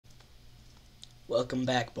Welcome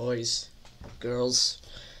back, boys, girls,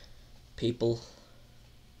 people,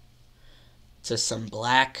 to some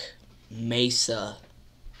Black Mesa.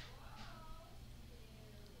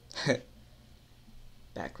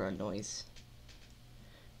 Background noise.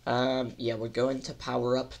 Yeah, we're going to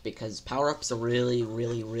Power Up because Power Up's a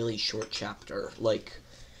really short chapter. Like,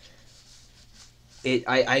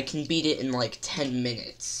 I can beat it in like 10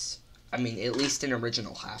 minutes. I mean, at least in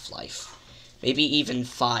original Half-Life. Maybe even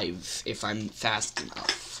 5 if I'm fast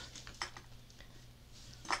enough.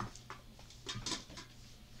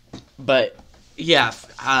 But, yeah,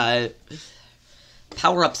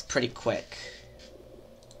 Power Up's pretty quick.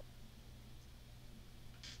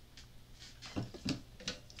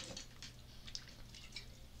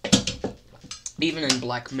 Even in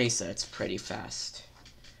Black Mesa, it's pretty fast.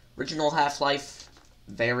 Original Half-Life,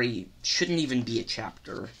 shouldn't even be a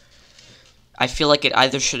chapter. I feel like it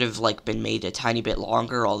either should have, like, been made a tiny bit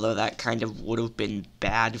longer, although that kind of would have been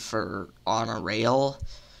bad for on a rail.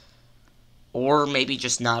 Or maybe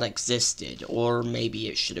just not existed. Or maybe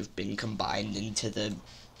it should have been combined into the...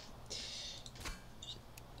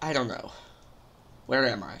 I don't know. Where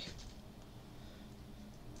am I?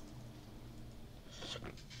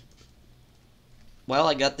 Well,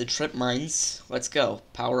 I got the trip mines. Let's go.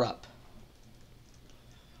 Power up.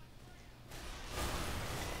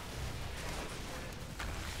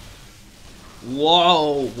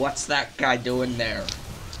 Whoa! What's that guy doing there?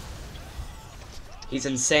 He's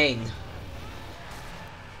insane.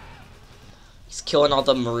 He's killing all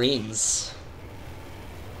the Marines.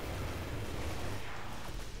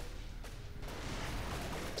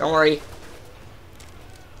 Don't worry.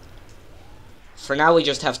 For now, we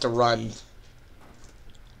just have to run.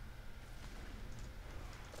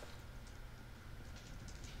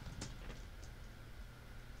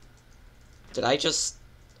 Did I just...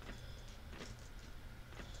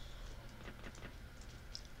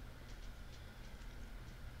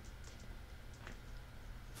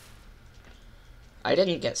 I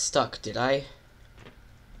didn't get stuck, did I?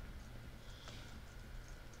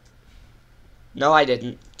 No, I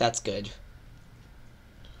didn't. That's good.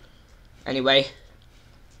 Anyway.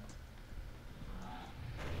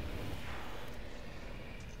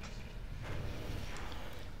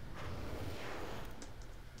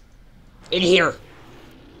 In here!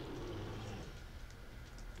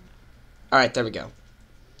 Alright, there we go.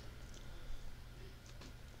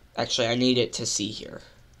 Actually, I need it to see here.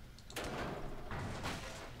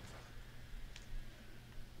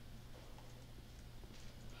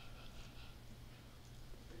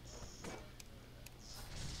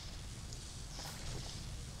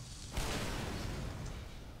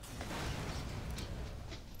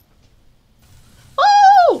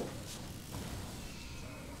 Oh!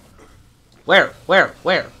 Where?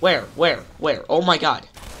 Where? Oh my god.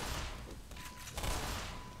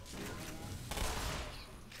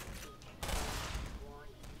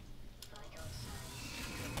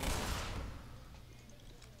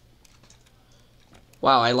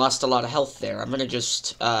 Wow, I lost a lot of health there. I'm gonna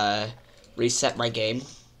just, reset my game.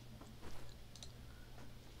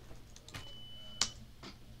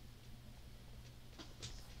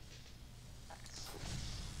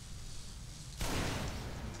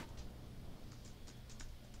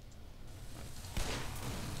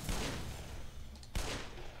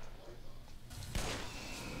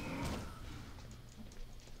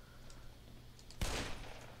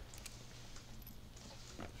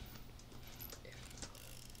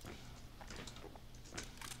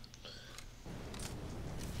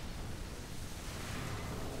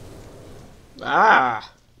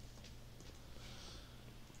 Ah!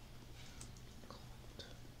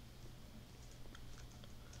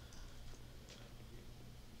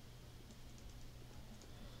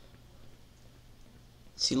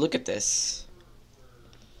 See, look at this.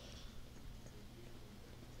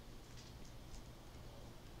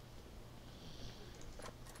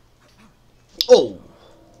 Oh!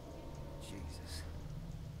 Jesus.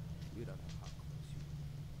 You don't know how close you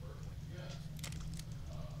were.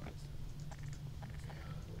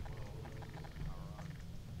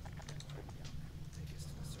 Take us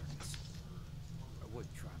to the surface. I would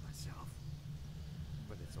try myself,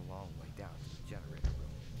 but it's a long way down to the generator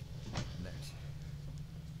room. And there's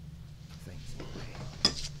things in the way.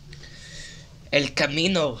 El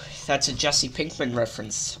Camino. That's a Jesse Pinkman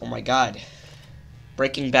reference. Oh my god.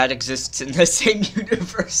 Breaking Bad exists in the same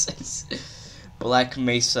universe as Black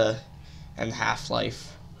Mesa and Half-Life.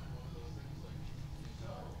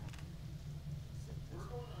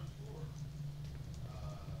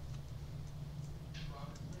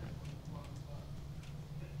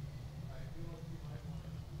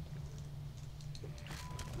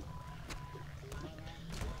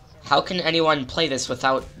 How can anyone play this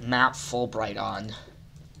without map Fulbright on?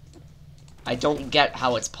 I don't get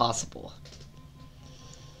how it's possible.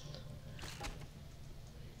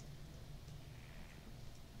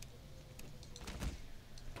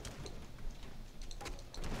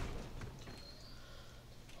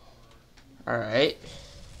 Alright.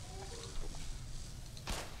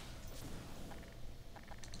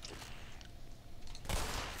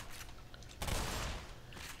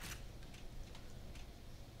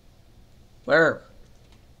 Where?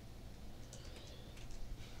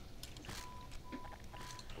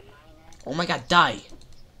 Oh my god, die!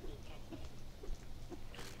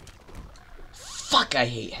 Fuck, I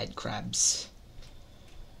hate head crabs.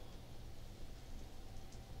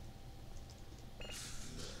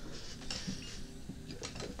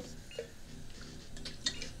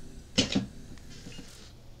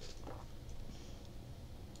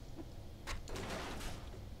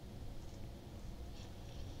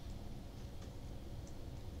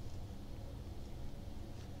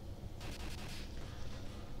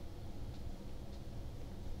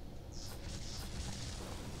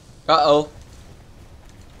 Uh-oh.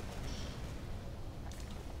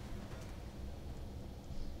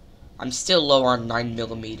 I'm still low on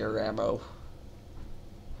 9mm ammo.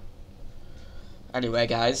 Anyway,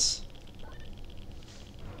 guys.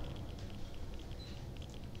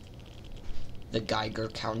 The Geiger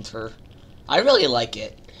counter. I really like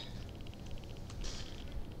it.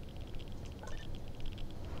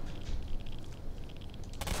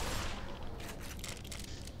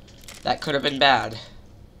 That could have been bad.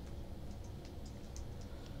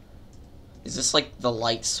 Is this like the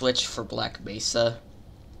light switch for Black Mesa?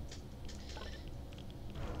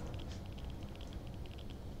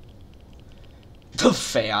 The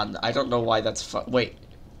fan. I don't know why that's fun. Wait.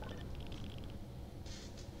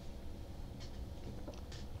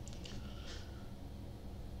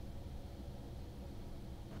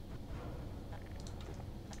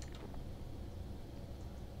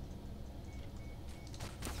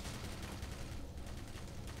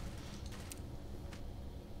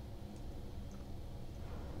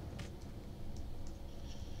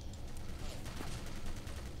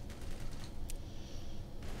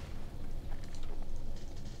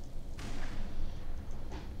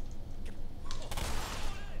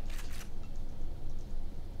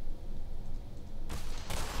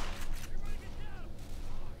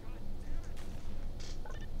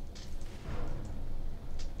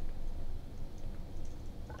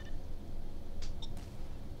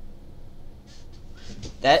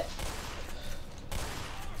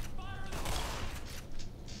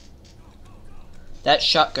 That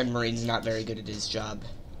shotgun marine's not very good at his job.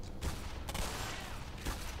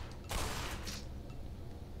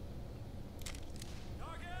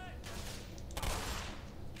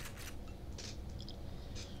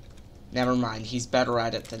 Never mind, he's better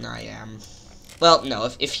at it than I am. Well, no,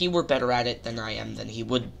 if he were better at it than I am, then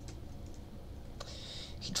he'd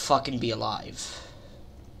fucking be alive.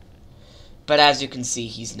 But as you can see,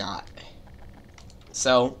 he's not.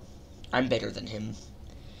 So, I'm better than him.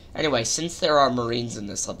 Anyway, since there are Marines in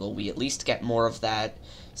this level, we at least get more of that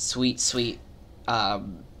sweet,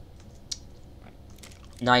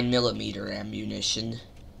 9mm ammunition.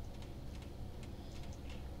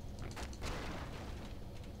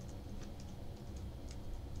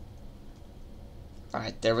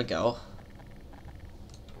 Alright, there we go.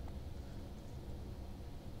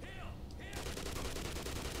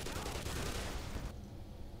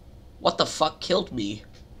 What the fuck killed me?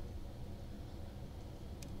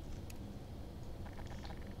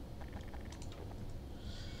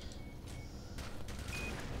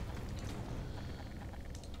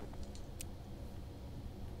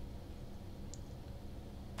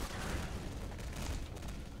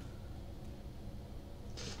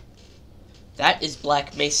 That is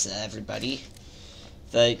Black Mesa, everybody.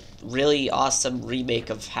 The really awesome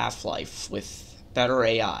remake of Half-Life with better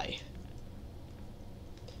AI.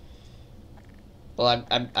 Well,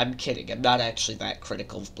 I'm kidding. I'm not actually that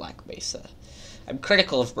critical of Black Mesa. I'm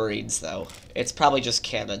critical of Marines, though. It's probably just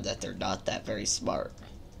canon that they're not that very smart.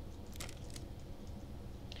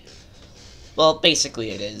 Well,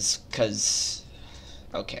 basically it is, because...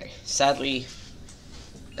 Okay, sadly...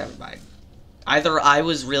 Never mind. Either I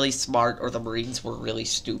was really smart or the Marines were really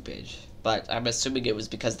stupid. But I'm assuming it was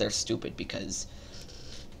because they're stupid, because...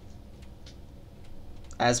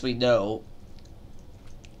 As we know...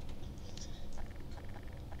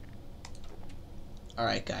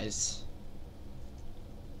 Alright, guys.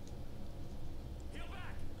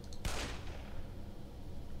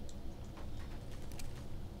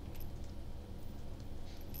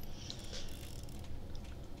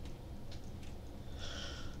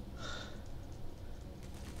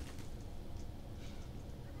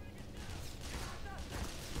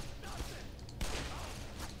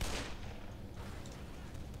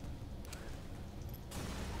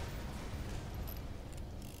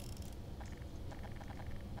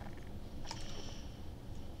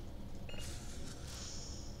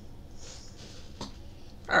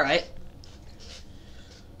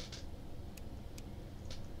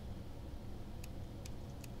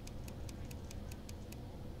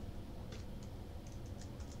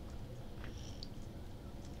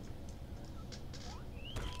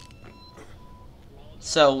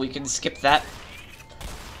 So we can skip that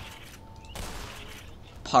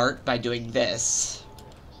part by doing this.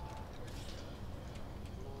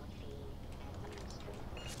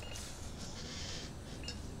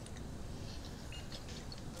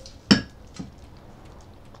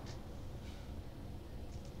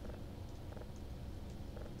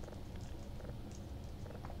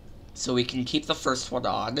 So we can keep the first one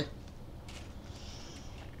on.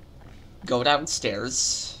 Go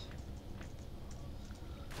downstairs.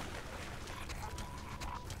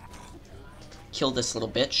 Kill this little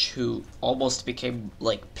bitch who almost became,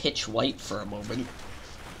 like, pitch white for a moment.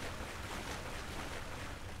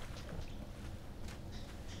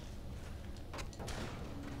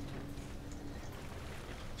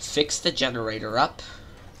 Fix the generator up.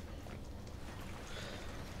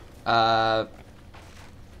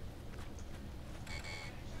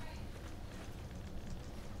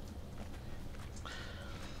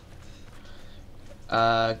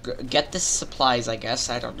 Get the supplies, I guess.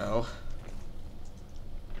 I don't know.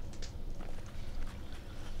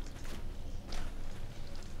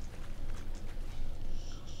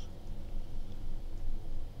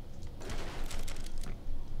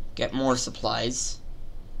 Get more supplies.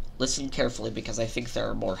 Listen carefully because I think there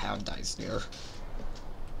are more hound eyes near.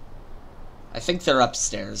 I think they're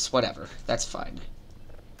upstairs. Whatever. That's fine.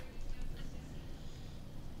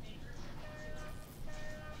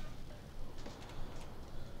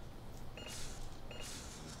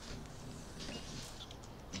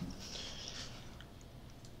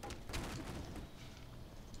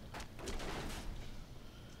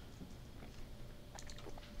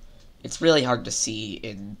 It's really hard to see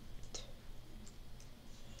in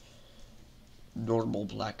normal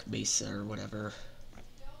Black Mesa or whatever.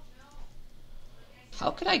 How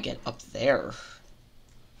could I get up there?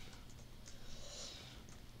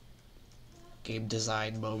 Game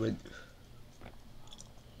design moment.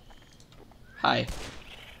 Hi.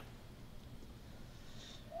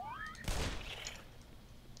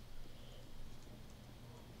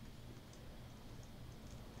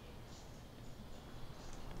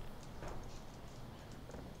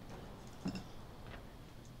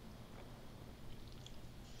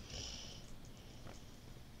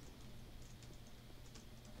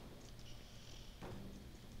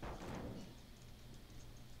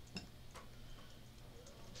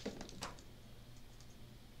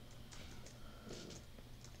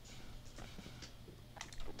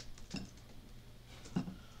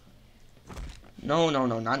 No, no,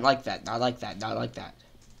 no, not like that, not like that, not like that.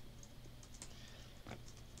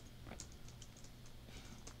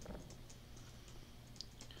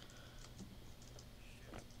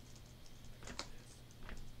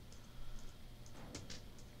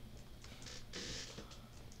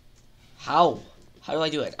 How? How do I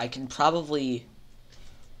do it? I can probably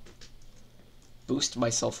boost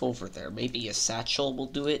myself over there. Maybe a satchel will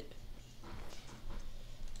do it.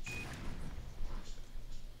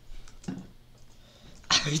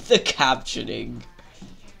 The captioning.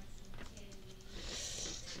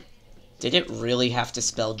 Did it really have to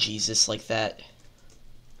spell Jesus like that?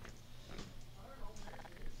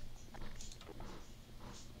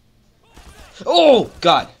 Oh,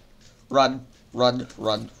 God! Run, run,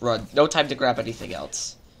 run, run. No time to grab anything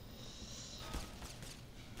else.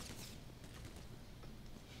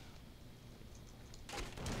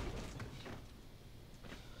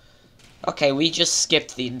 Okay, we just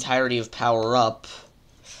skipped the entirety of Power Up.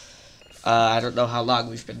 I don't know how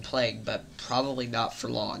long we've been playing, but probably not for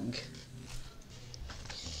long.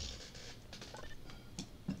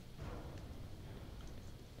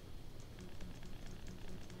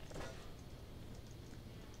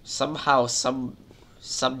 Somehow,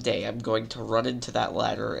 someday, I'm going to run into that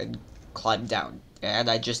ladder and climb down. And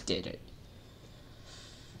I just did it.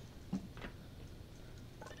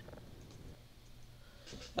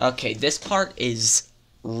 Okay, this part is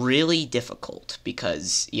really difficult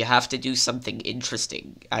because you have to do something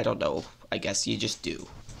interesting. I don't know. I guess you just do.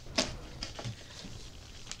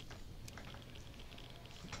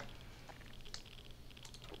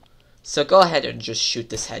 So go ahead and just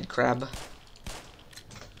shoot this head crab.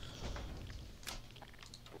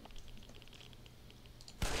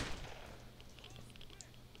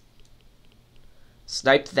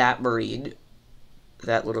 Snipe that Marine.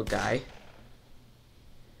 That little guy.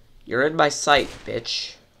 You're in my sight,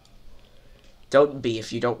 bitch. Don't be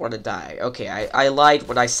if you don't want to die. Okay, I lied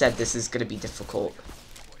when I said this is going to be difficult.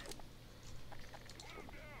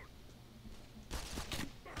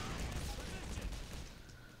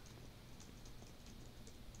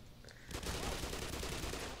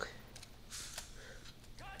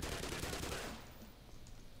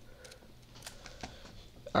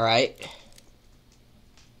 Alright.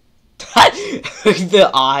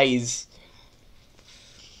 The eyes.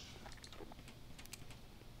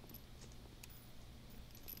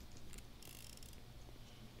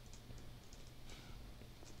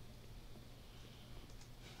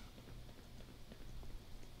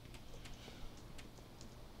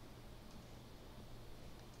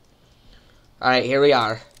 Alright, here we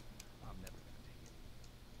are. I'm never gonna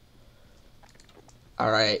make it.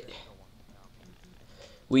 Alright. Don't want to know.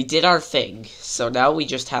 We did our thing, so now we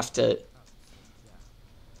just have to... Yeah.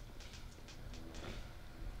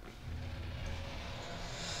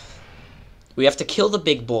 We have to kill the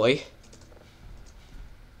big boy.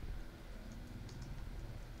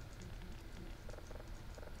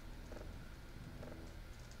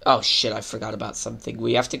 Oh shit, I forgot about something.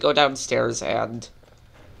 We have to go downstairs and...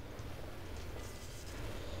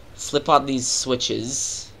 flip on these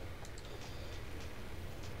switches.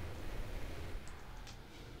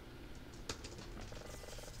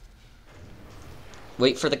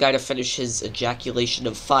 Wait for the guy to finish his ejaculation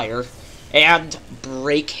of fire. And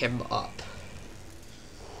break him up.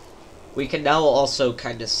 We can now also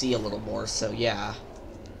kind of see a little more, so yeah.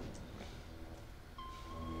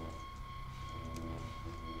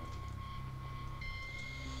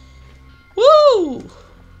 Woo!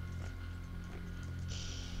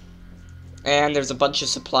 And there's a bunch of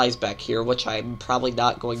supplies back here, which I'm probably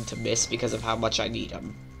not going to miss because of how much I need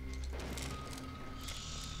them.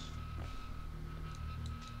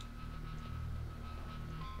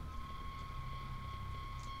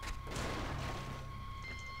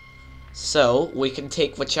 So, we can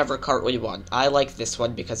take whichever cart we want. I like this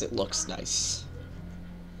one because it looks nice.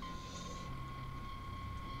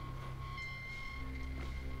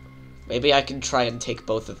 Maybe I can try and take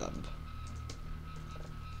both of them.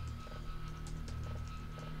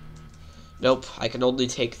 Nope, I can only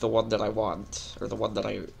take the one that I want. Or the one that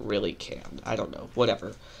I really can. I don't know.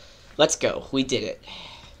 Whatever. Let's go. We did it.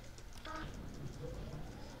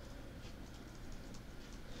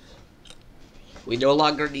 We no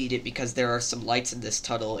longer need it because there are some lights in this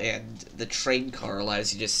tunnel and the train car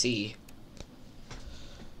allows you to see.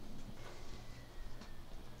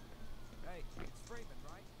 Hey, it's Freeman,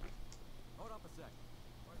 right? Hold up a sec.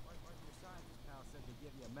 Your scientist pal said to give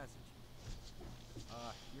you a message.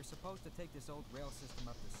 You're supposed to take this old rail system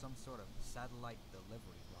up to some sort of satellite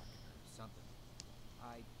delivery rocket or something.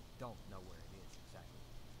 I don't know where it is exactly.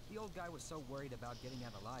 The old guy was so worried about getting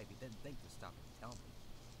out alive, he didn't think to stop and tell me.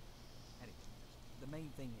 Anyway, the main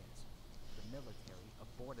thing is, the military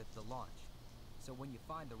aborted the launch. So when you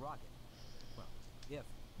find the rocket, well, if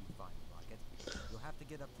you find the rocket, you'll have to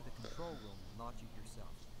get up to the control room and launch it yourself.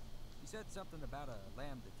 He said something about a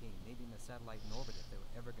Lambda team needing the satellite in orbit if they were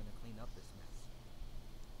ever going to clean up this mess.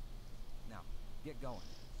 Now, get going.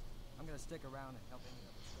 I'm going to stick around and help any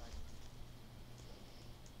of us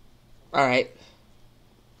guys. Alright.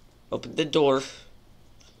 Open the door.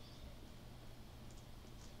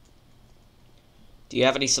 Do you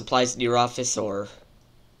have any supplies in your office, or...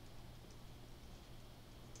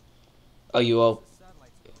 Oh, you owe...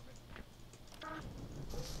 Satellites in orbit. I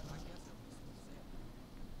guess they'll be smooth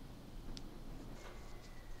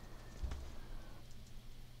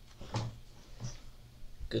sailing.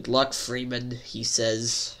 Good luck, Freeman, he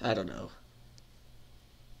says. I don't know.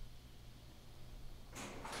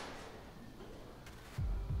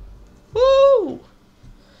 Woo!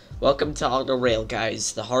 Welcome to On the Rail,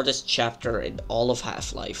 guys. The hardest chapter in all of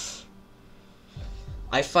Half-Life.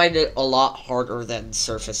 I find it a lot harder than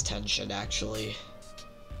Surface Tension, actually.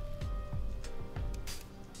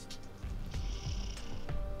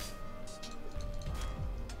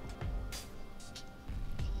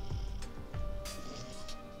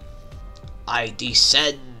 I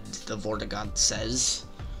descend, the Vortigaunt says.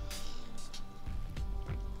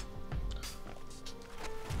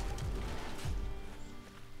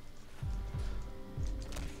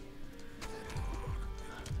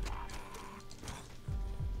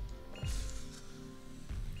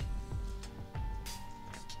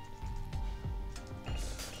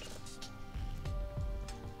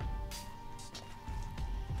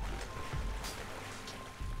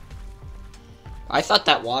 I thought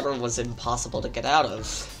that water was impossible to get out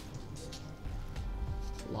of.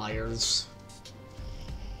 Liars.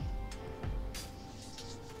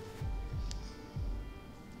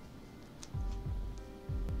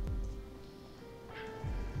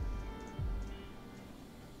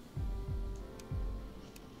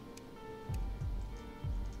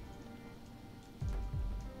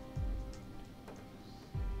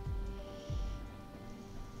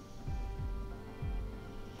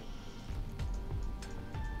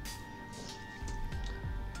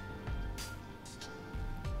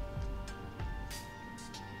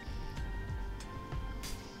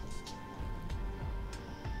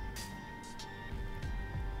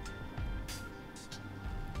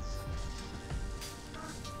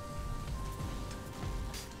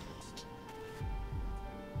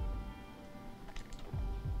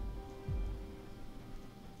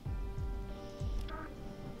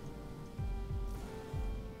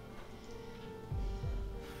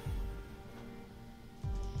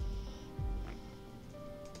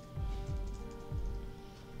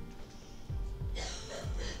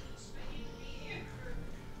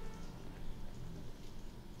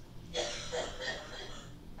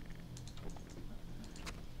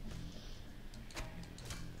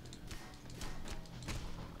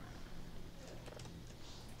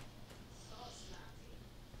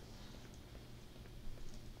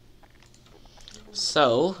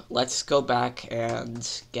 So, let's go back and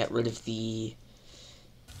get rid of the...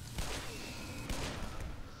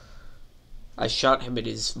 I shot him in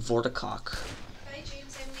his vorticock. Bye,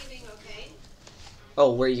 James. I'm leaving, okay?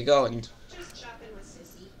 Oh, where are you going? Just shopping with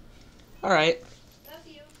Sissy. Alright. Love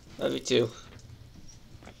you. Love you too.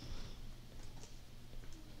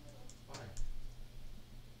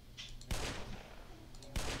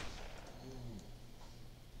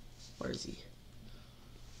 Where is he?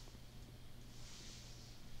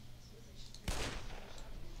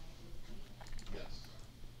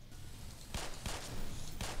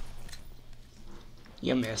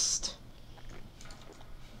 You missed.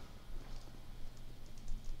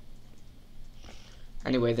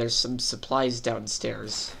 Anyway, there's some supplies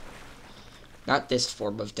downstairs. Not this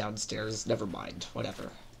form of downstairs. Never mind. Whatever.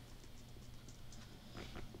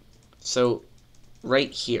 So,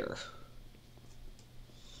 right here.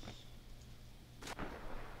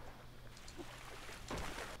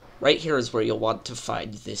 Right here is where you'll want to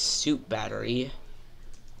find this suit battery.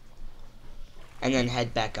 And then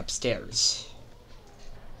head back upstairs.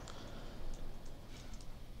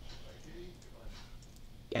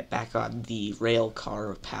 Get back on the rail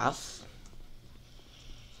car path.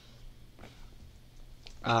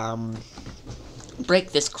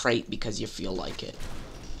 Break this crate because you feel like it.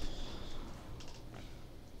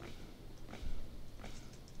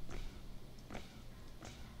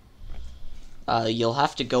 You'll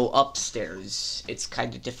have to go upstairs. It's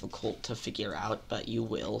kind of difficult to figure out, but you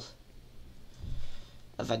will.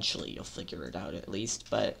 Eventually you'll figure it out at least,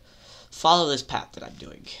 but follow this path that I'm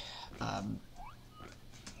doing.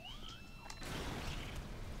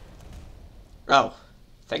 Oh,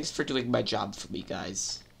 thanks for doing my job for me,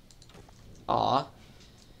 guys. Aw.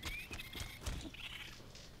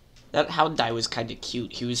 That hound guy was kind of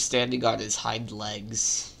cute. He was standing on his hind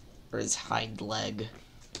legs. Or his hind leg.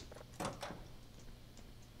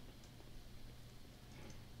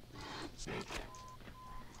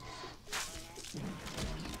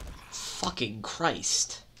 Fucking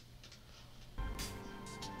Christ.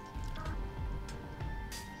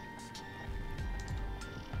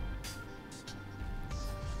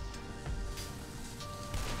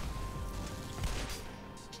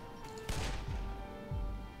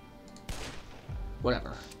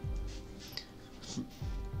 Whatever.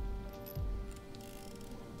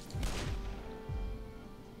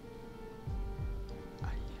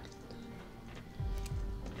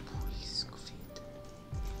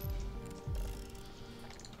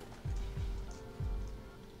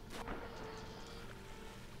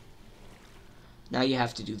 Now you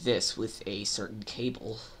have to do this with a certain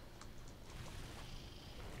cable.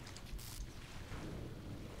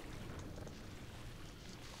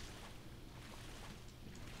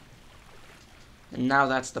 And now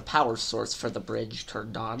that's the power source for the bridge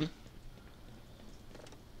turned on.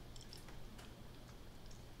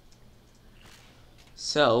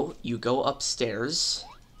 So, you go upstairs.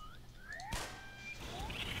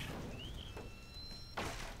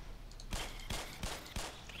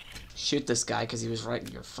 Shoot this guy because he was right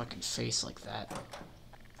in your fucking face like that.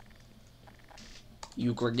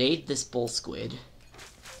 You grenade this bull squid.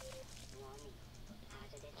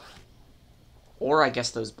 Or I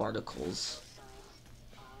guess those barnacles.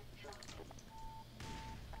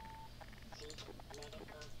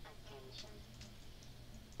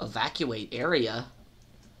 Evacuate area?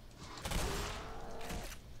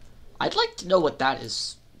 I'd like to know what that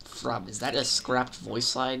is from. Is that a scrapped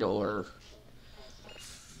voice line or...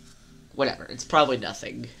 Whatever, it's probably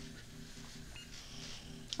nothing.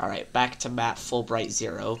 Alright, back to map Fulbright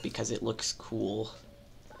 0 because it looks cool.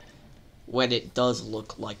 When it does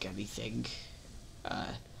look like anything.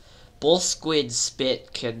 Bull squid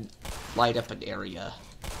spit can light up an area.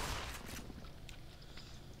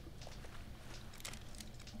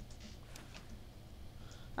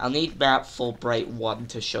 I'll need map Fulbright 1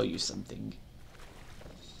 to show you something.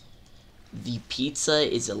 The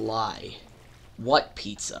pizza is a lie. What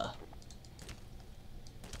pizza?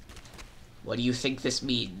 What do you think this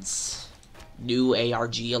means? New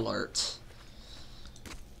ARG alert.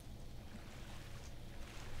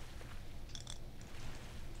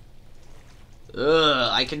 Ugh,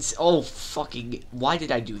 I can see— oh, fucking— why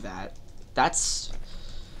did I do that? That's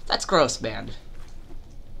gross, man.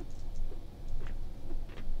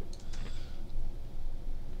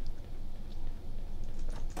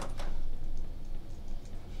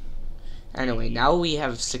 Anyway, now we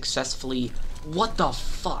have successfully— what the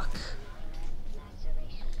fuck?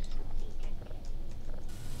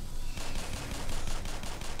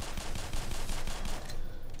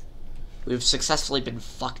 We've successfully been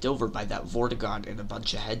fucked over by that Vortigaunt and a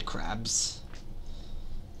bunch of head crabs.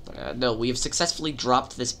 But No, we have successfully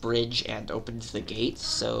dropped this bridge and opened the gate,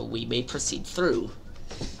 so we may proceed through.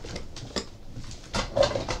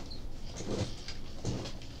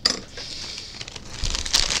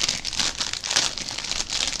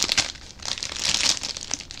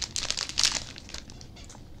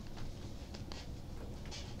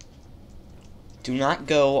 Do not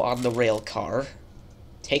go on the rail car.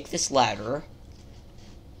 Take this ladder.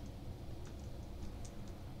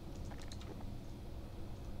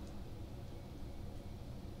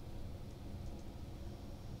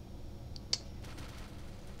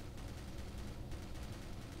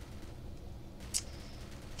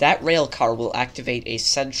 That rail car will activate a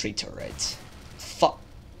sentry turret.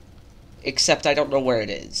 Except I don't know where it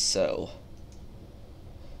is, so...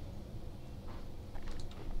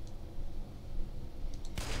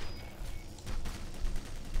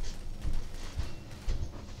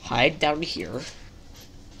 Hide down here.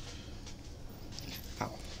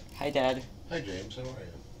 Oh. Hi, Dad. Hi, James. How are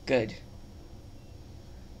you? Good.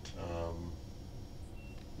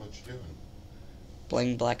 What you doing?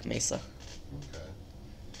 Playing Black Mesa. Okay.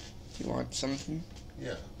 You want something?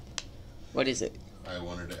 Yeah. What is it? I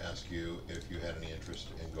wanted to ask you if you had any interest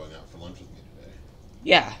in going out for lunch with me today.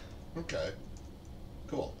 Yeah. Okay.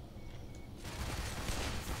 Cool.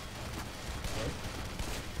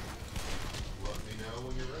 Let me know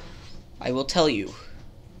when you're ready. I will tell you.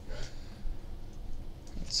 Okay.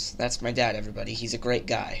 That's my dad, everybody. He's a great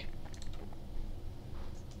guy.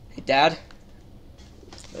 Hey, Dad?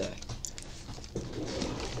 Ugh.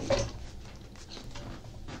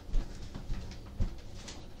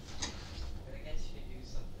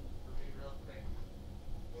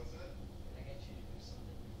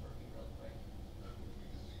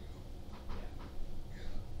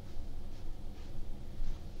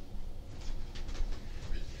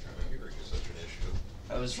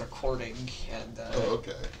 I was recording, and, Oh,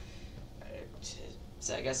 okay.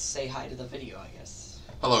 So I guess say hi to the video, I guess.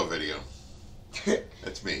 Hello, video.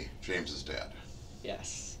 It's me, James's dad.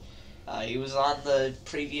 Yes. He was on the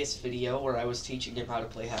previous video where I was teaching him how to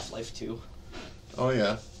play Half-Life 2. Oh,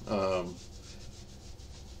 yeah. Did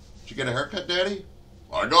you get a haircut, Daddy?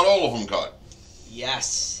 I got all of them cut.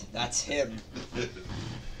 Yes, that's him.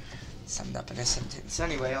 Summed up in a sentence.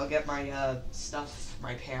 Anyway, I'll get my, stuff,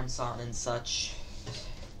 my pants on and such.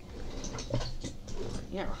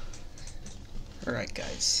 Yeah. Alright,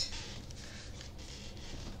 guys.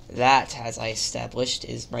 That, as I established,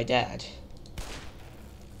 is my dad.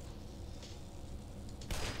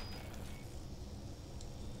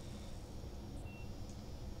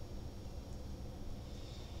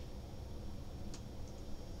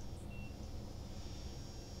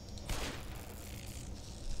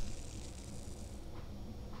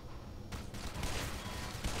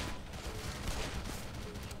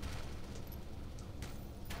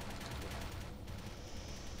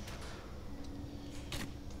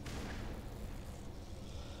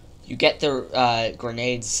 You get the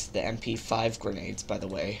grenades, the MP5 grenades, by the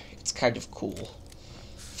way. It's kind of cool.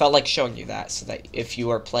 Felt like showing you that, so that if you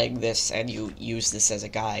are playing this and you use this as a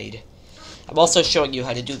guide. I'm also showing you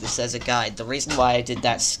how to do this as a guide. The reason why I did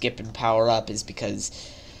that skip and power up is because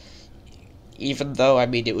even though, I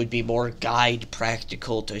mean, it would be more guide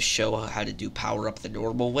practical to show how to do power up the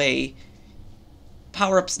normal way,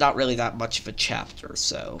 power up's not really that much of a chapter,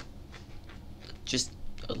 so just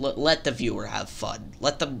let the viewer have fun.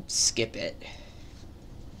 Let them skip it.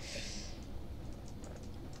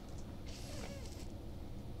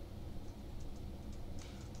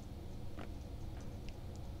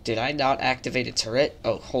 Did I not activate a turret?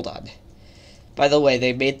 Oh, hold on. By the way,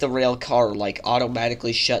 they made the rail car, like,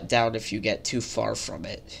 automatically shut down if you get too far from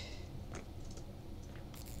it.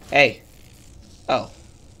 Hey. Oh.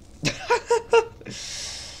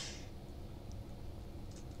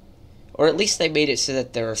 Or at least they made it so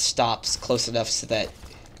that there are stops close enough so that...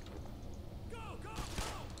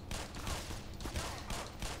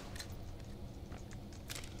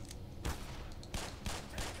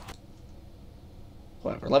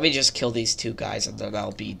 Whatever, let me just kill these two guys and then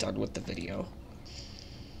I'll be done with the video.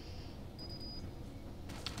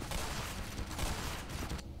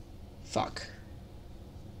 Fuck.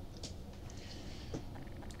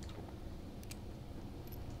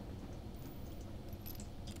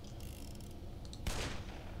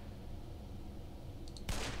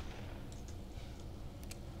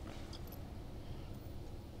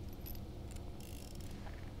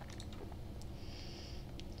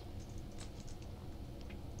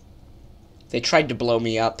 They tried to blow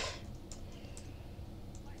me up.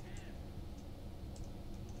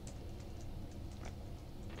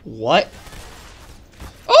 What?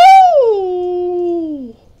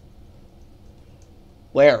 Oh!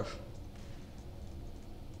 Where?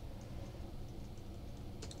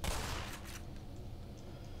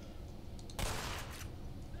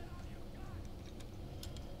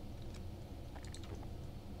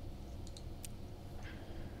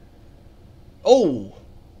 Oh!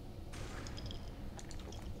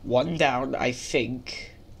 One down, I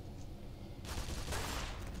think.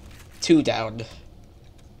 Two down.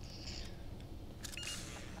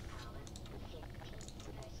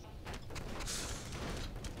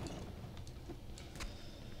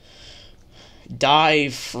 Die,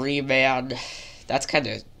 free man. That's kind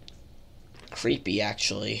of creepy,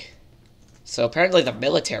 actually. So apparently the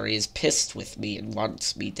military is pissed with me and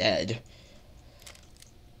wants me dead.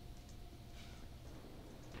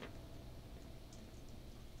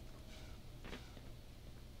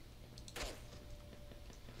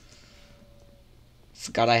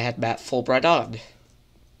 Forgot I had Matt Fulbright on.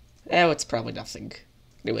 Oh, it's probably nothing.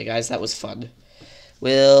 Anyway, guys, that was fun.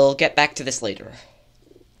 We'll get back to this later.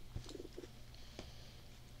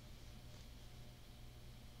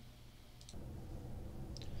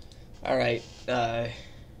 Alright, I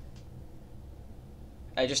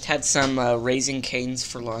just had some Raising Cane's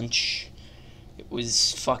for lunch. It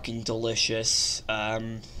was fucking delicious.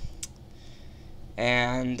 And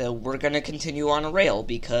we're gonna continue on a rail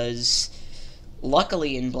because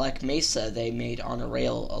luckily in Black Mesa they made on a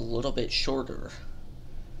rail a little bit shorter.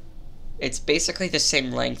 It's basically the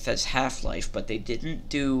same length as Half-Life, but they didn't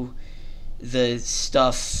do the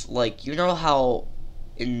stuff like, you know how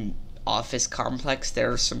in Office Complex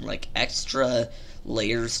there are some like extra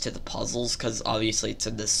layers to the puzzles because obviously it's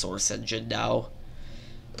in the Source engine now.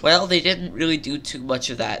 Well, they didn't really do too much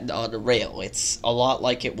of that on a rail. It's a lot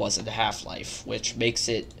like it was in Half-Life, which makes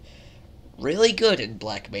it really good in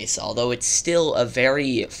Black Mesa, although it's still a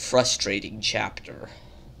very frustrating chapter.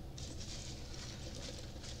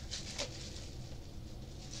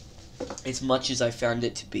 As much as I found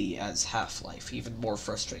it to be as Half-Life, even more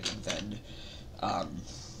frustrating than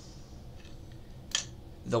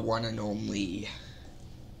the one and only,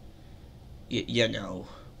 you know,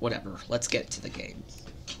 whatever. Let's get to the game.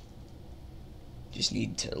 Just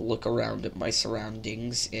need to look around at my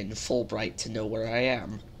surroundings in Fulbright to know where I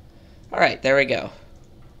am. Alright, there we go.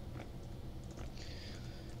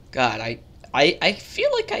 God, I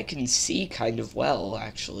feel like I can see kind of well,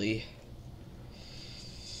 actually.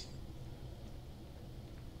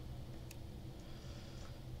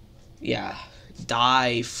 Yeah.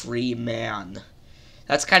 Die, free man.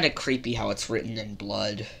 That's kind of creepy how it's written in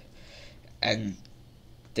blood. And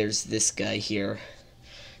there's this guy here.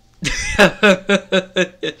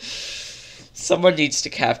 Someone needs to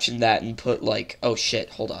caption that and put like, oh shit,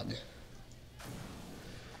 hold on.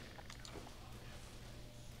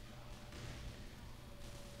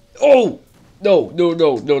 Oh! No.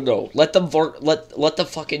 Let them let the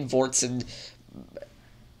fucking Vorts and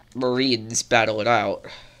Marines battle it out.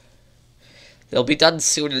 They'll be done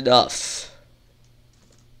soon enough.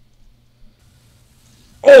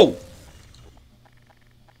 Oh!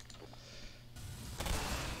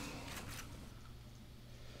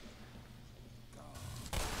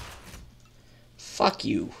 Fuck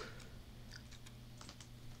you.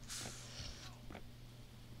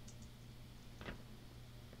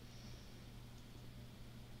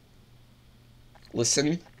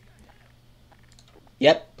 Listen.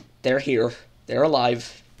 Yep, they're here. They're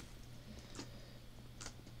alive.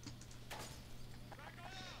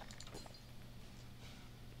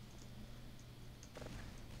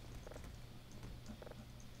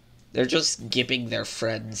 They're just gibbing their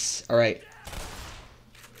friends. Alright.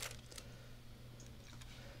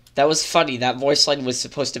 That was funny. That voice line was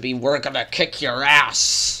supposed to be, "We're gonna kick your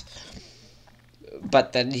ass."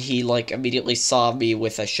 But then he, like, immediately saw me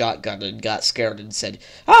with a shotgun and got scared and said,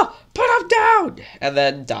 "Oh, put him down!" And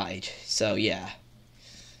then died. So, yeah.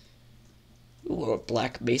 Ooh, a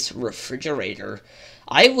Black Mesa refrigerator.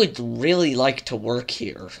 I would really like to work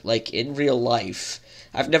here, like, in real life.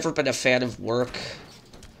 I've never been a fan of work,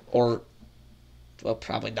 or, well,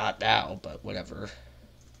 probably not now, but whatever.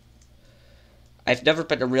 I've never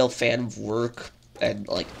been a real fan of work and,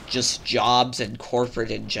 like, just jobs and corporate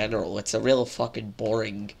in general. It's a real fucking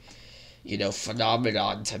boring, you know,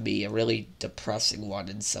 phenomenon to me. A really depressing one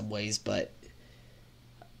in some ways, but...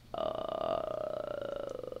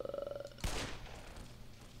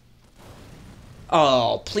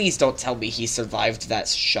 Oh, please don't tell me he survived that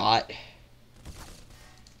shot.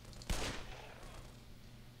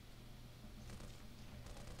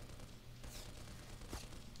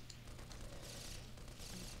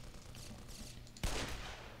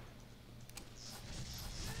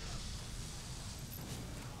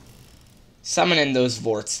 Summon in those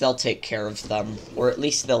Vorts, they'll take care of them. Or at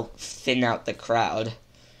least they'll thin out the crowd.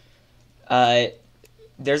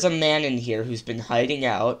 There's a man in here who's been hiding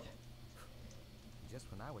out.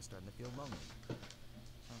 Just when I was starting to feel lonely.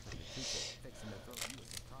 Sounds like the creature fixing to throw you a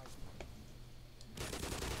surprise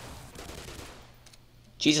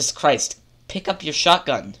Jesus Christ. Pick up your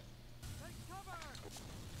shotgun.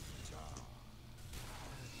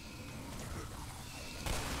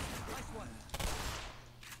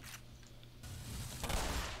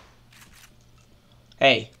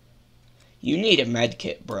 Hey, you need a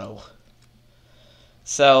medkit, bro.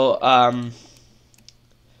 So,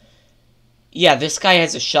 yeah, this guy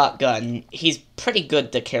has a shotgun. He's pretty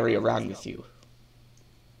good to carry around with you.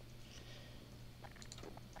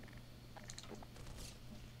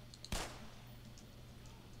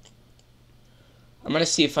 I'm gonna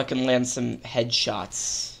see if I can land some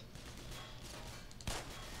headshots.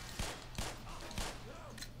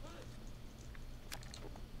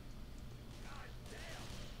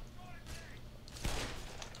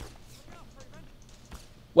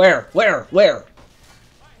 Where?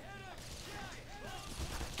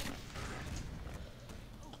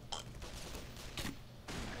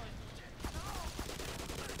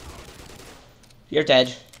 You're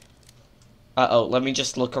dead. Uh-oh, let me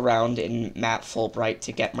just look around in map Fulbright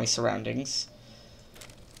to get my surroundings.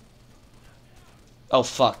 Oh,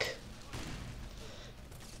 fuck.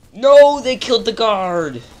 No, they killed the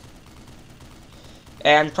guard!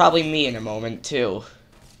 And probably me in a moment, too.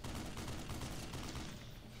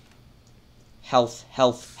 Health.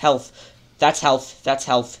 That's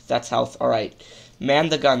health. Alright. Man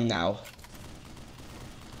the gun now.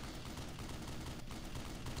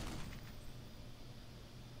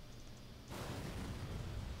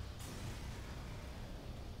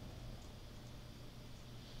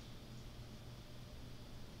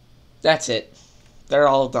 That's it. They're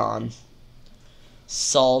all gone.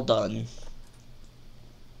 It's all done.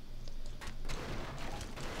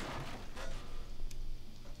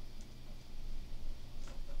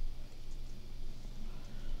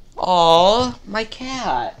 Aww, my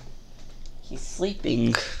cat. He's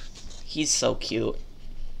sleeping. He's so cute.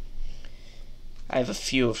 I have a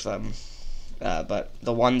few of them. But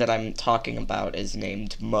the one that I'm talking about is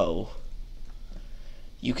named Mo.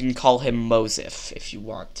 You can call him Mosif if you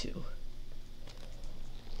want to.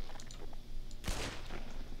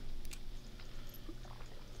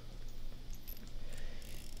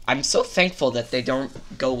 I'm so thankful that they don't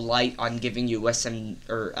go light on giving you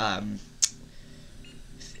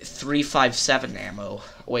 357 ammo.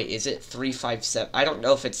 Wait, is it 357? I don't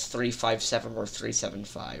know if it's 357 or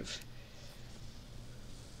 375.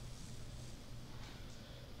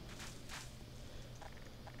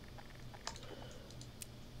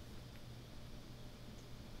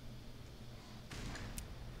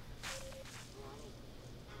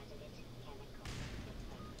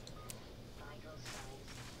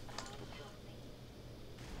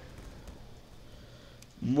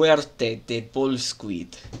 Muerte de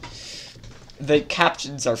bullsquid. The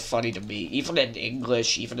captions are funny to me, even in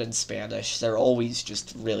English, even in Spanish. They're always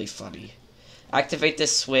just really funny. Activate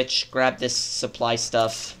this switch, grab this supply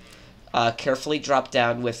stuff, carefully drop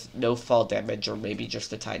down with no fall damage, or maybe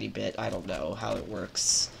just a tiny bit. I don't know how it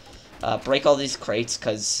works. Break all these crates,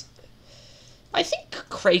 because I think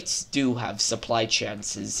crates do have supply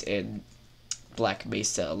chances in Black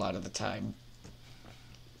Mesa a lot of the time.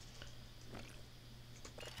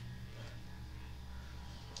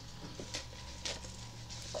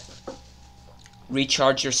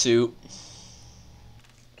 Recharge your suit.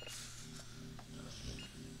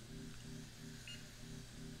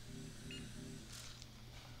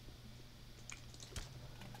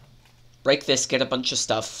 Break this, get a bunch of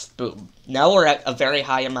stuff. Boom. Now we're at a very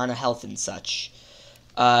high amount of health and such.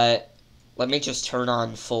 Let me just turn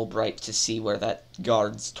on Fulbright to see where that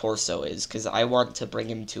guard's torso is, because I want to bring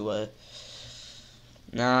him to a...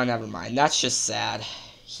 No, never mind. That's just sad.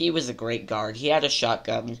 He was a great guard. He had a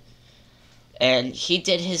shotgun. And he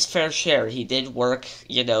did his fair share. He did work,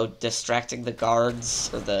 you know, distracting the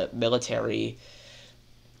guards, or the military,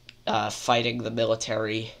 fighting the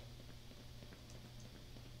military.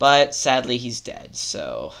 But, sadly, he's dead,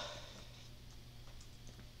 so...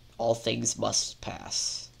 all things must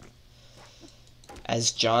pass.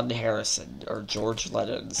 As John Harrison, or George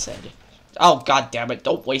Lennon said. Oh, god damn it,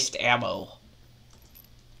 don't waste ammo.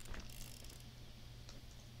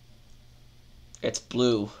 It's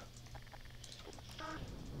blue.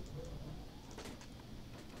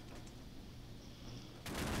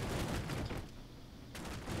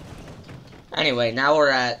 Anyway, now we're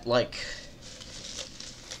at, like...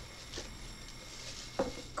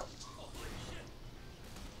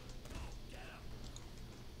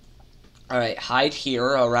 Alright, hide here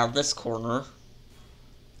around this corner.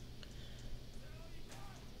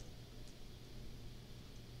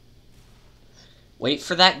 Wait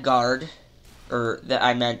for that guard. Or, that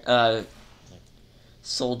I meant,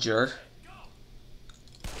 soldier.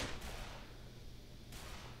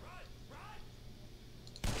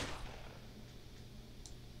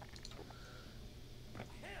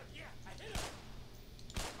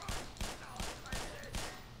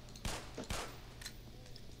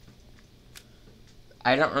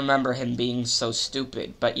 I don't remember him being so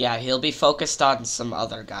stupid, but yeah, he'll be focused on some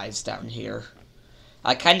other guys down here.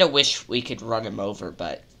 I kind of wish we could run him over,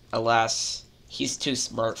 but alas, he's too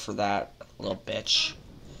smart for that, little bitch.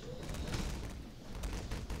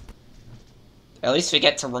 At least we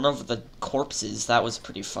get to run over the corpses. That was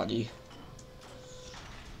pretty funny.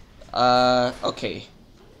 Okay.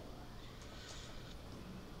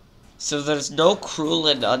 So there's no cruel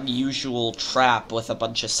and unusual trap with a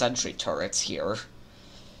bunch of sentry turrets here.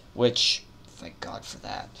 Which, thank God for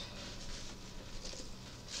that.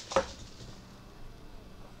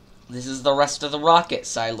 This is the rest of the rocket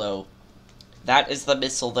silo. That is the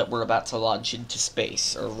missile that we're about to launch into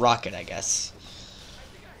space. Or rocket, I guess.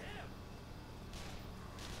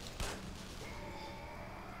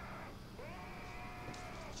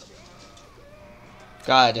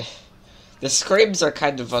 God, the screams are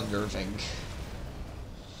kind of unnerving.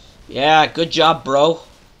 Yeah, good job, bro.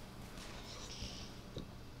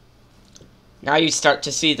 Now you start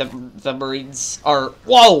to see the Marines are...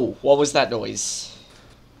 Whoa! What was that noise?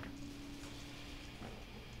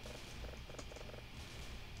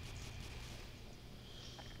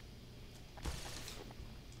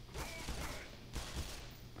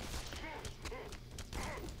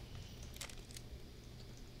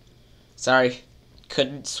 Sorry.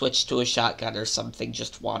 Couldn't switch to a shotgun or something,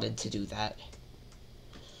 just wanted to do that.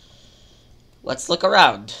 Let's look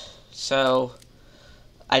around. So,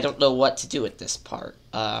 I don't know what to do at this part.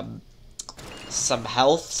 Some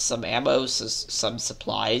health, some ammo, some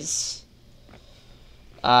supplies.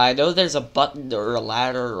 I know there's a button or a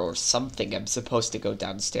ladder or something I'm supposed to go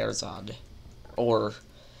downstairs on. Or,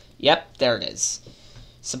 yep, there it is.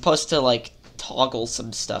 Supposed to, like, toggle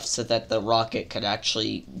some stuff so that the rocket could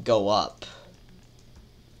actually go up.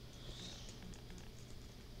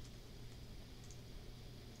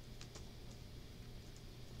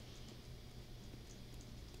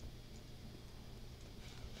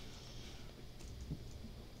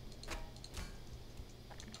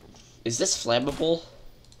 Is this flammable?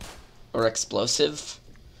 Or explosive?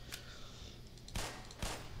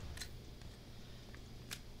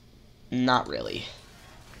 Not really.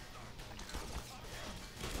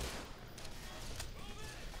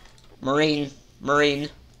 Marine.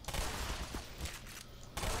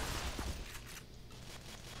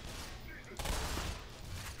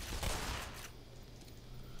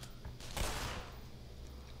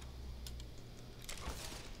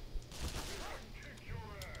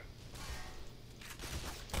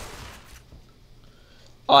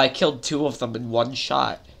 Oh, I killed 2 of them in 1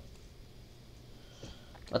 shot.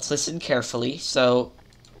 Let's listen carefully. So,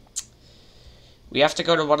 we have to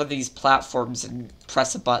go to one of these platforms and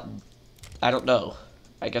press a button. I don't know.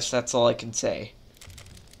 I guess that's all I can say.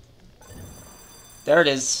 There it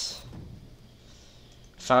is.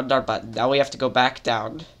 Found our button. Now we have to go back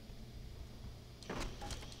down.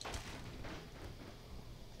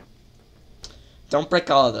 Don't break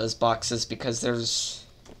all of those boxes because there's...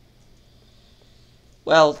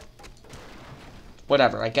 Well,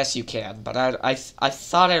 whatever. I guess you can, but I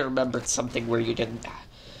thought I remembered something where you didn't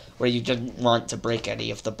want to break any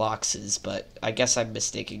of the boxes, but I guess I'm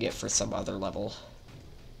mistaking it for some other level.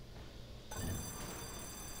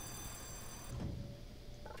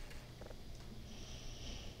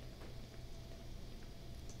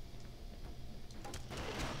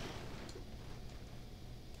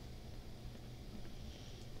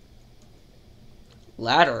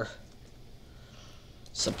 Ladder.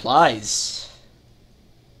 Supplies.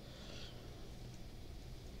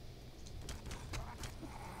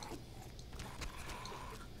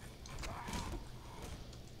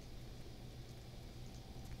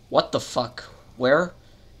 What the fuck? Where?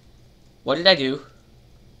 What did I do?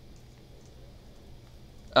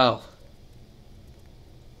 Oh.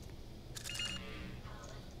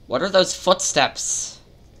 What are those footsteps?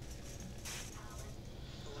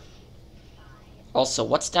 Also,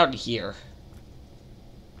 what's down here?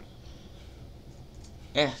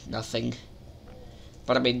 Nothing.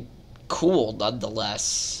 But I mean, cool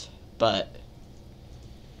nonetheless. But...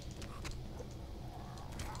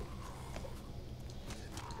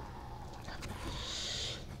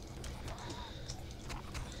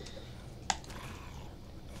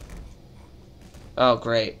 Oh,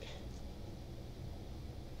 great.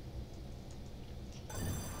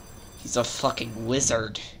 He's a fucking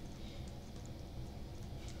wizard.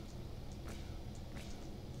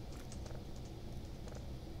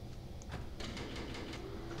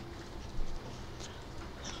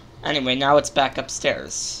 Anyway, now it's back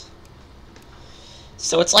upstairs.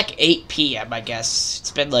 So it's like 8 p.m., I guess.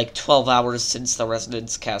 It's been like 12 hours since the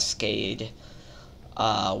Resonance Cascade.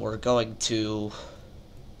 We're going to...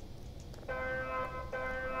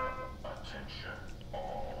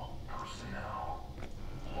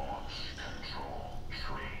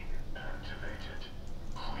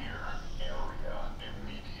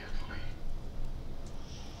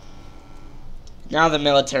 Now the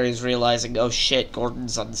military is realizing, oh shit,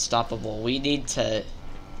 Gordon's unstoppable. We need to...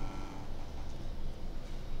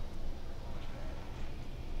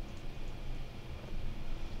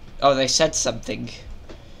 Oh, they said something.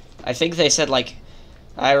 I think they said, like,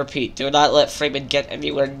 I repeat, do not let Freeman get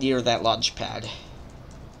anywhere near that launch pad.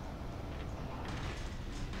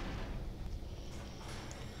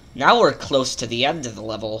 Now we're close to the end of the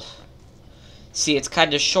level. See, it's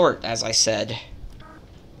kind of short, as I said.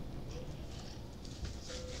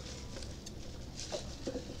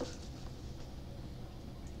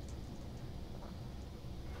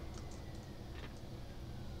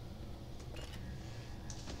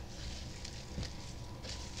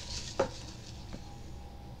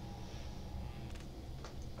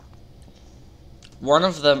 One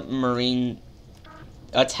of the Marine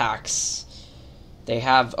attacks, they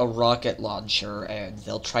have a rocket launcher, and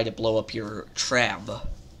they'll try to blow up your tram.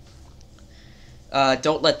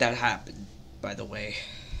 Don't let that happen, by the way.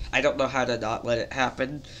 I don't know how to not let it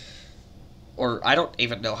happen. Or, I don't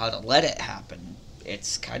even know how to let it happen.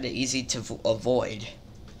 It's kind of easy to avoid.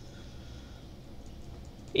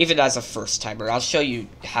 Even as a first-timer, I'll show you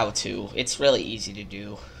how to. It's really easy to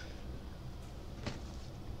do.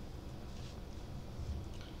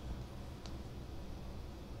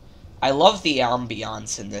 I love the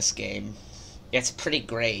ambiance in this game. It's pretty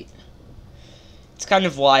great. It's kind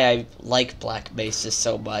of why I like Black Mesa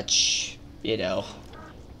so much, you know.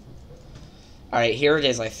 Alright, here it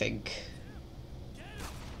is, I think.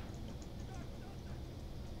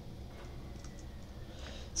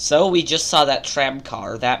 So, we just saw that tram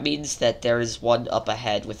car. That means that there is one up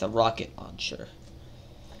ahead with a rocket launcher.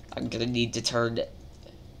 I'm gonna need to turn...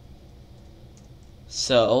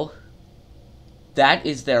 So... that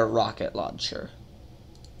is their rocket launcher.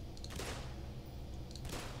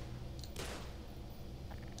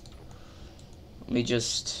 Let me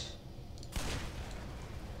just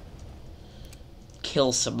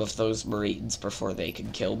kill some of those Marines before they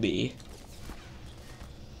can kill me.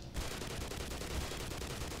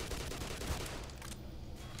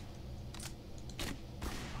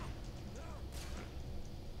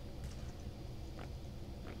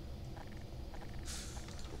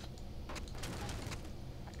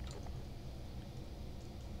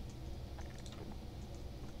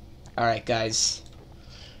 Alright, guys.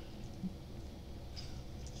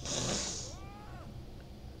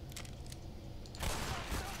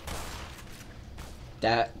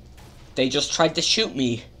 They just tried to shoot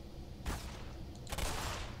me.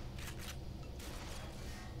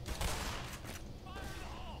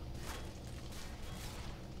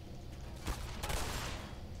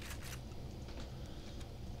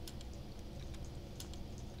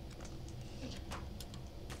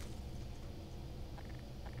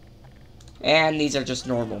 And these are just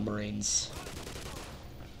normal Marines.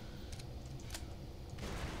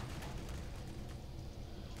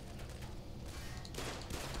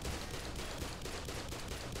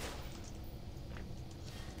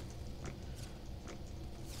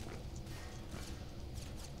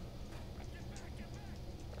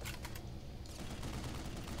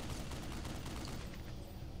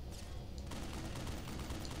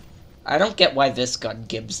 I don't get why this gun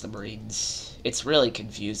gives the Marines. It's really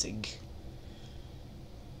confusing.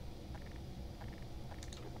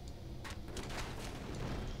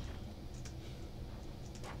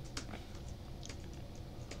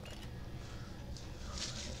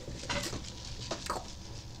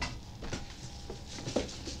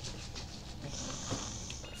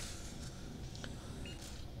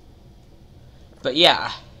 But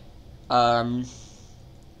yeah,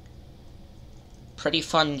 pretty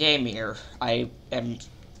fun game here. I am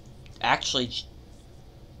actually...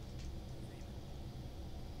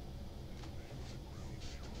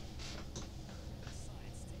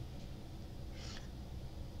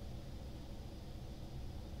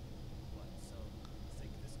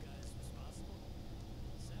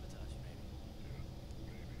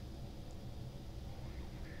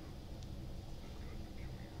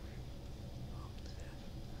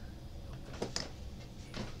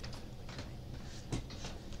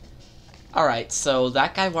 Alright, so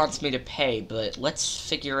that guy wants me to pay, but let's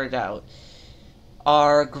figure it out.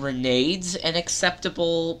 Are grenades an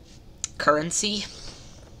acceptable currency?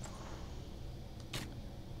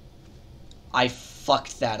 I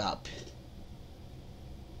fucked that up.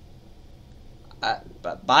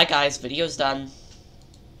 But bye guys, video's done.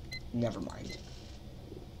 Never mind.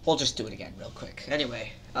 We'll just do it again real quick.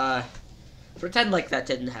 Anyway, pretend like that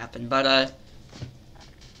didn't happen, but,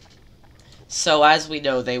 so, as we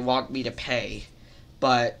know, they want me to pay,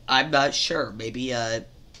 but I'm not sure. Maybe,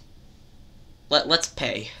 let's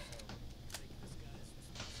pay.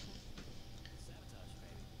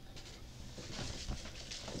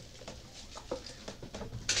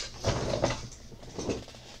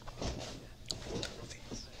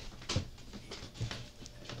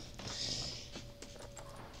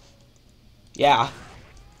 Yeah.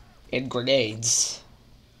 And grenades.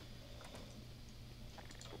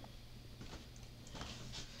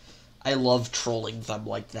 I love trolling them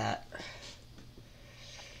like that.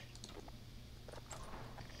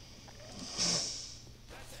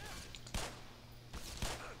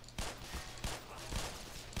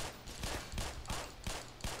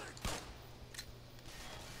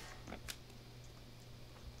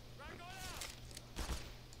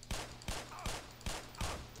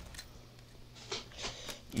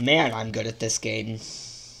 Man, I'm good at this game.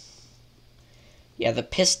 Yeah, the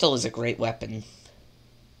pistol is a great weapon.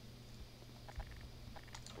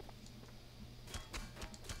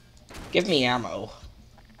 Give me ammo.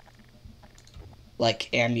 Like,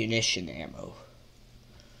 ammunition ammo.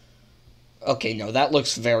 Okay, no, that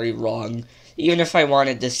looks very wrong. Even if I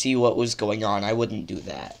wanted to see what was going on, I wouldn't do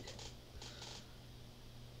that.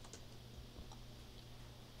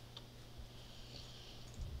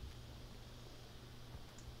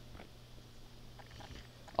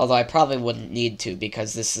 Although I probably wouldn't need to,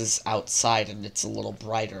 because this is outside and it's a little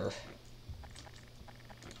brighter.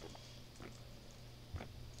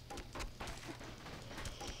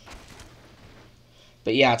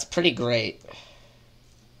 But yeah, it's pretty great.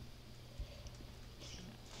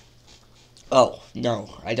 Oh, no,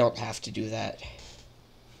 I don't have to do that.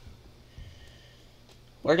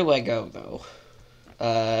 Where do I go, though?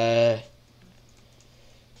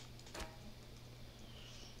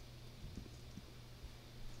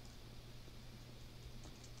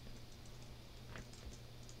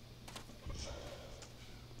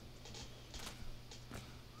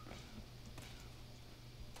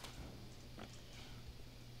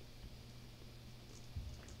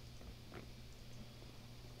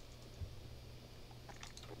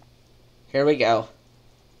 Here we go.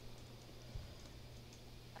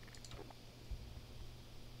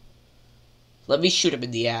 Let me shoot him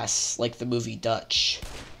in the ass, like the movie Dutch.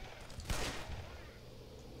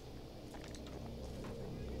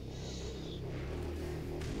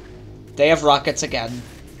 They have rockets again.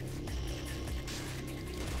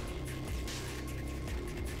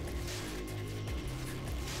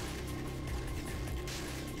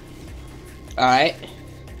 Alright.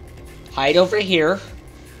 Hide over here.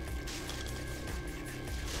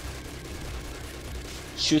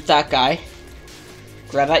 Shoot that guy.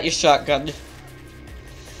 Grab out your shotgun.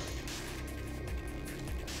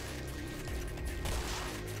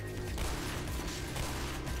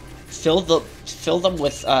 Fill them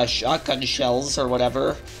with shotgun shells or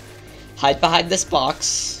whatever. Hide behind this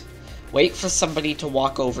box. Wait for somebody to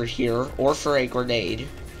walk over here or for a grenade.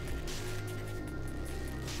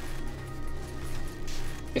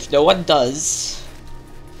 If no one does,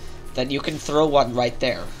 then you can throw one right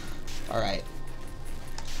there. Alright.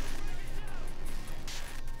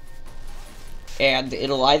 And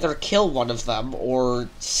it'll either kill one of them or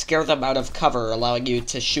scare them out of cover, allowing you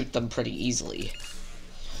to shoot them pretty easily.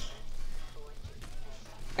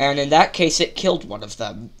 And in that case, it killed one of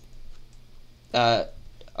them. Oh,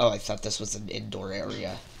 I thought this was an indoor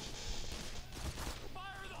area.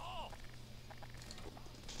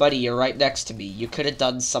 Buddy, you're right next to me. You could have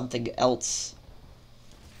done something else.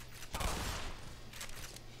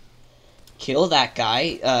 Kill that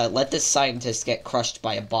guy. Let this scientist get crushed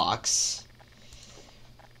by a box.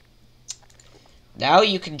 Now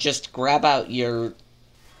you can just grab out your...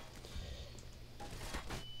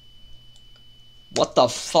 What the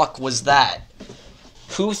fuck was that?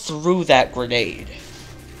 Who threw that grenade?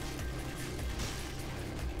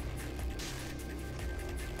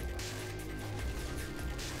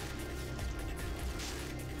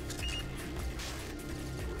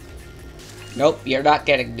 Nope, you're not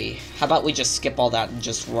getting me. How about we just skip all that and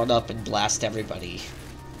just run up and blast everybody?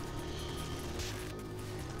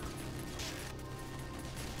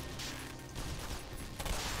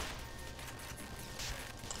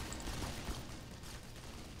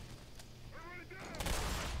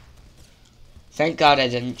 Thank God I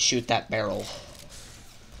didn't shoot that barrel.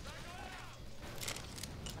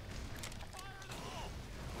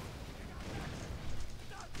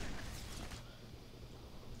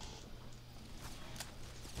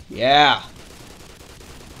 Yeah.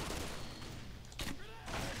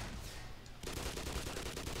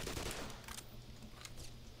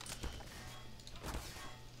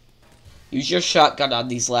 Use your shotgun on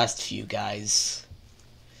these last few guys.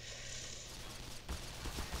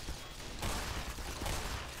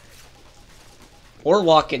 Or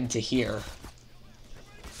walk into here.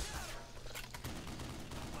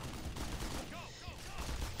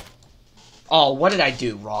 Oh, what did I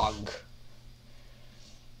do wrong?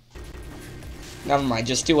 Never mind,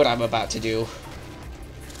 just do what I'm about to do.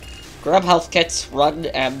 Grab health kits, run,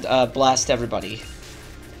 and blast everybody.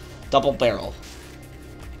 Double barrel.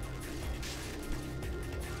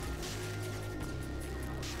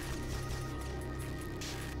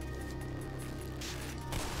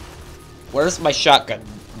 Where's my shotgun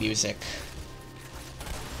music?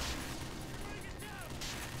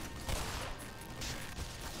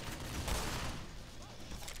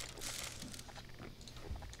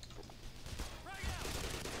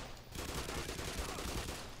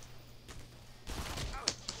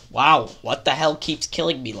 Wow, what the hell keeps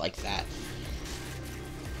killing me like that?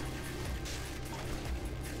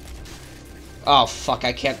 Oh, fuck,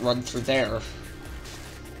 I can't run through there.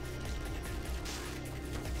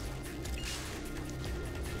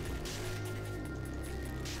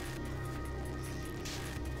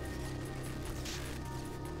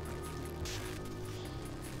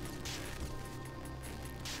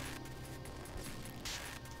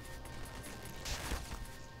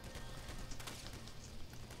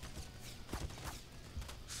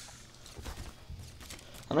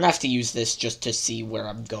 I'm gonna have to use this just to see where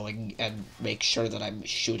I'm going and make sure that I'm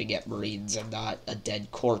shooting at Marines and not a dead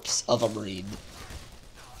corpse of a Marine.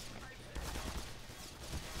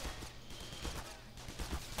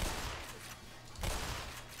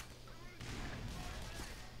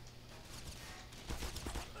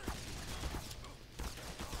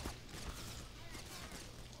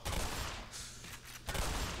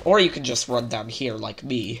 Or you can just run down here like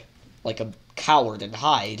me, like a coward, and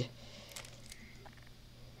hide.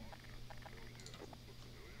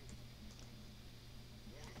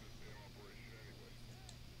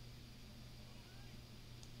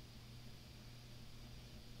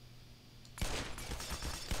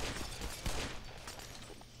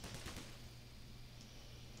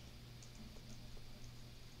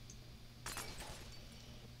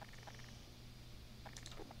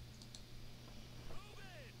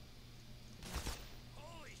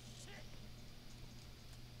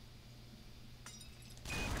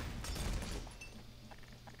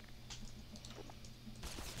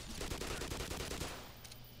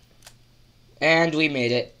 And we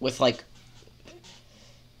made it with, like,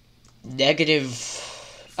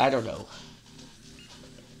 negative... I don't know.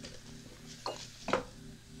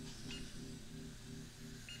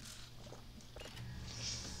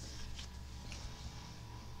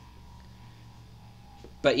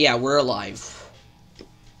 But yeah, we're alive.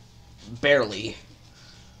 Barely.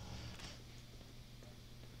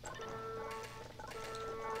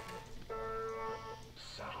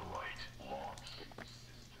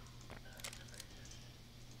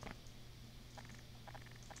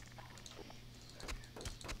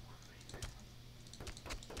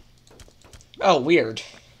 Oh, weird. 10,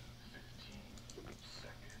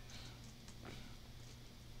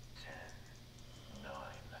 9,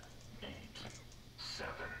 8, 7,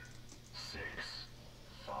 6,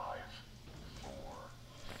 5, 4,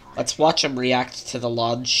 3. Let's watch him react to the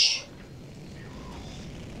launch.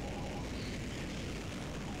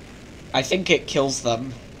 I think it kills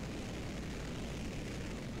them.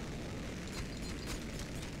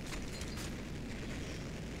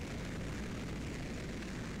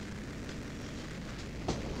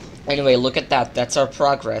 Anyway, look at that. That's our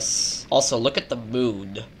progress. Also, look at the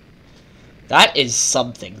moon. That is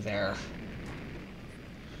something there.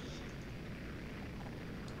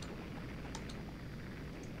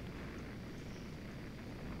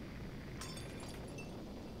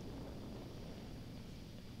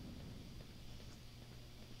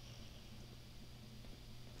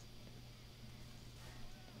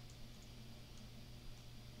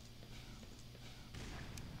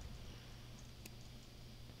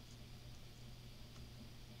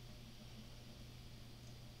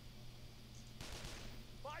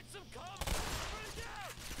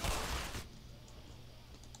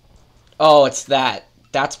 Oh, it's that.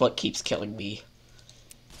 That's what keeps killing me.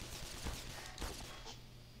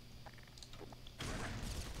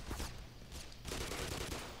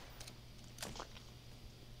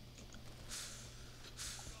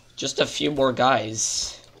 Just a few more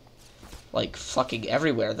guys. Like, fucking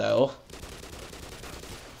everywhere, though.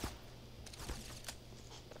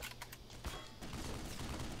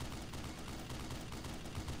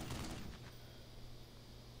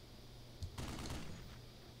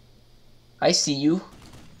 I see you.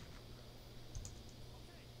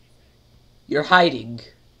 You're hiding.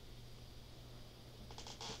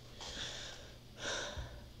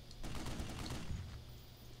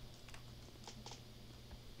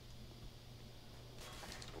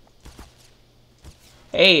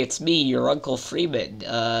 Hey, it's me, your Uncle Freeman.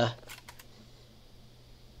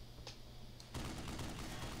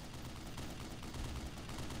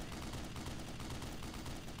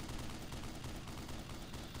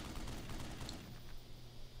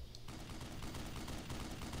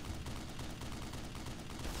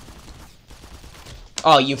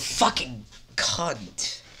 Oh, you fucking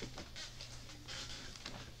cunt.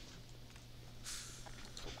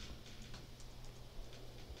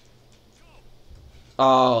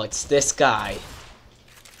 Oh, it's this guy.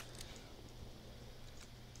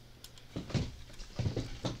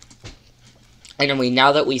 Anyway,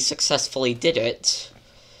 now that we successfully did it,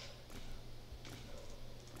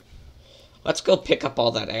 let's go pick up all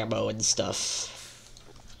that ammo and stuff.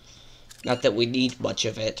 Not that we need much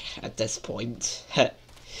of it at this point.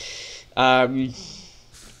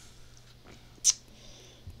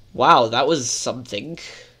 Wow, that was something.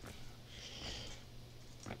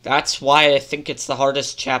 That's why I think it's the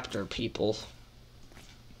hardest chapter, people.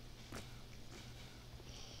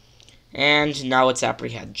 And now it's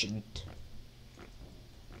apprehension.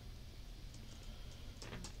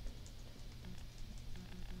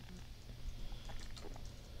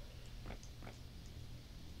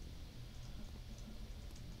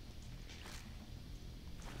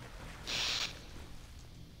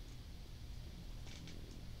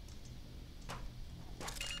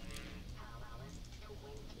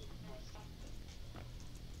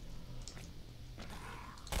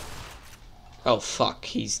 Oh fuck,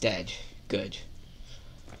 he's dead. Good.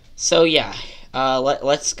 So yeah,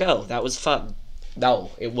 let's go. That was fun.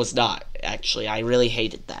 No, it was not, actually. I really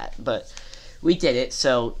hated that. But we did it,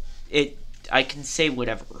 so I can say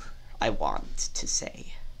whatever I want to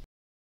say.